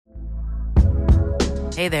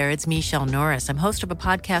Hey there, it's Michelle Norris. I'm host of a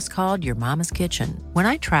podcast called Your Mama's Kitchen. When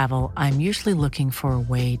I travel, I'm usually looking for a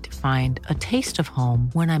way to find a taste of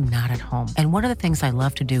home when I'm not at home. And one of the things I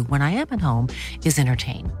love to do when I am at home is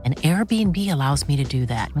entertain. And Airbnb allows me to do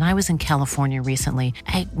that. When I was in California recently,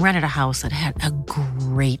 I rented a house that had a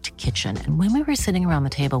great kitchen. And when we were sitting around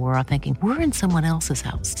the table, we were all thinking, we're in someone else's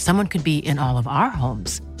house. Someone could be in all of our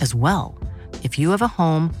homes as well. If you have a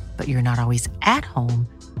home, but you're not always at home,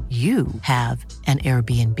 you have an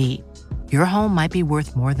Airbnb. Your home might be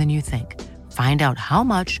worth more than you think. Find out how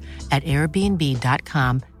much at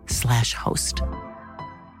airbnb.com/host.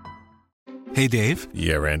 Hey, Dave.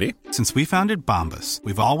 Yeah, Randy. Since we founded Bombas,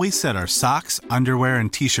 we've always said our socks, underwear,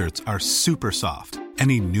 and T-shirts are super soft.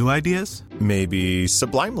 Any new ideas? Maybe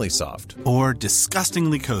sublimely soft. Or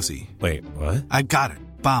disgustingly cozy. Wait, what? I got it.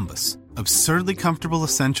 Bombas. Absurdly comfortable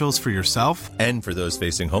essentials for yourself and for those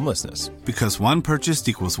facing homelessness. Because one purchased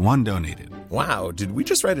equals one donated. Wow, did we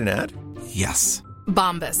just write an ad? Yes.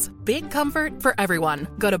 Bombas. Big comfort for everyone.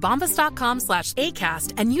 Go to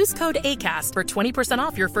bombas.com/ACAST and use code ACAST for 20%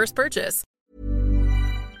 off your first purchase.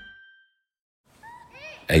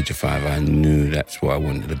 Age of 5, I knew that's what I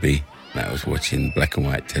wanted to be. I was watching black and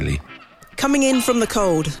white telly. Coming in from the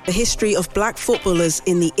cold, the history of black footballers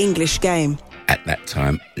in the English game. At that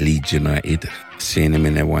time, Leeds United, seeing them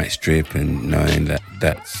in their white strip and knowing that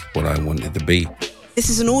that's what I wanted to be. This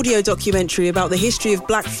is an audio documentary about the history of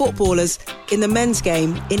black footballers in the men's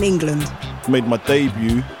game in England. I made my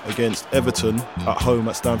debut against Everton at home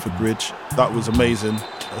at Stamford Bridge. That was amazing,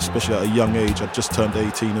 especially at a young age. I'd just turned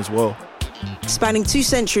 18 as well. Spanning 2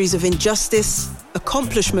 centuries of injustice,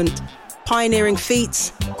 accomplishment, pioneering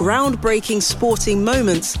feats, groundbreaking sporting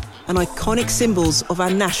moments, and iconic symbols of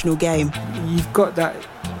our national game. You've got that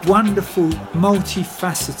wonderful,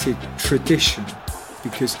 multifaceted tradition,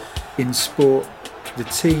 because in sport, the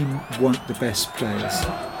team want the best players.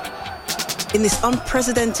 In this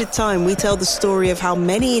unprecedented time, we tell the story of how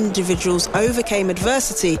many individuals overcame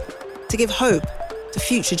adversity to give hope to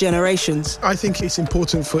future generations. I think it's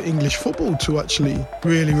important for English football to actually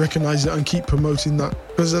really recognise it and keep promoting that.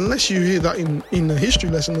 Because unless you hear that in a history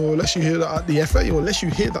lesson, or unless you hear that at the FA, or unless you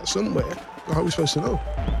hear that somewhere, how are we supposed to know?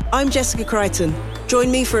 I'm Jessica Crichton.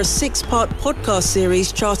 Join me for a 6-part podcast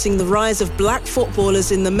series charting the rise of black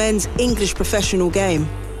footballers in the men's English professional game.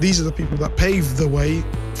 These are the people that paved the way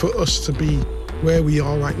for us to be where we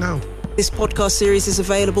are right now. This podcast series is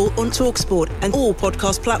available on TalkSport and all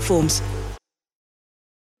podcast platforms.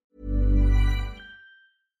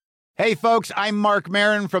 Hey folks, I'm Mark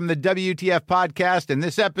Maron from the WTF Podcast, and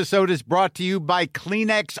this episode is brought to you by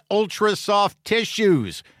Kleenex Ultra Soft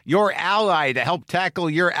Tissues, your ally to help tackle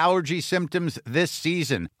your allergy symptoms this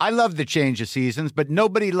season. I love the change of seasons, but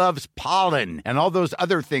nobody loves pollen and all those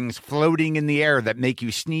other things floating in the air that make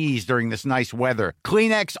you sneeze during this nice weather.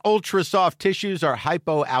 Kleenex Ultra Soft Tissues are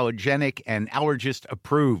hypoallergenic and allergist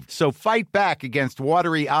approved, so fight back against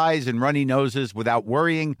watery eyes and runny noses without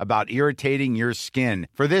worrying about irritating your skin.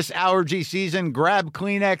 For this allergy season, grab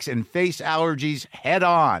Kleenex and face allergies head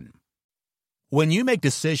on. When you make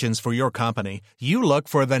decisions for your company, you look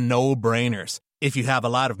for the no-brainers. If you have a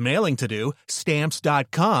lot of mailing to do,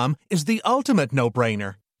 Stamps.com is the ultimate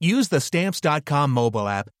no-brainer. Use the Stamps.com mobile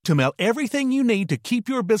app to mail everything you need to keep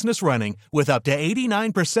your business running with up to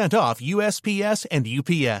 89% off USPS and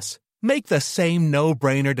UPS. Make the same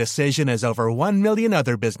no-brainer decision as over 1 million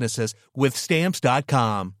other businesses with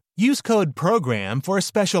Stamps.com. Use code PROGRAM for a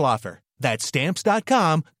special offer. That's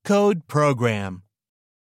Stamps.com, code PROGRAM.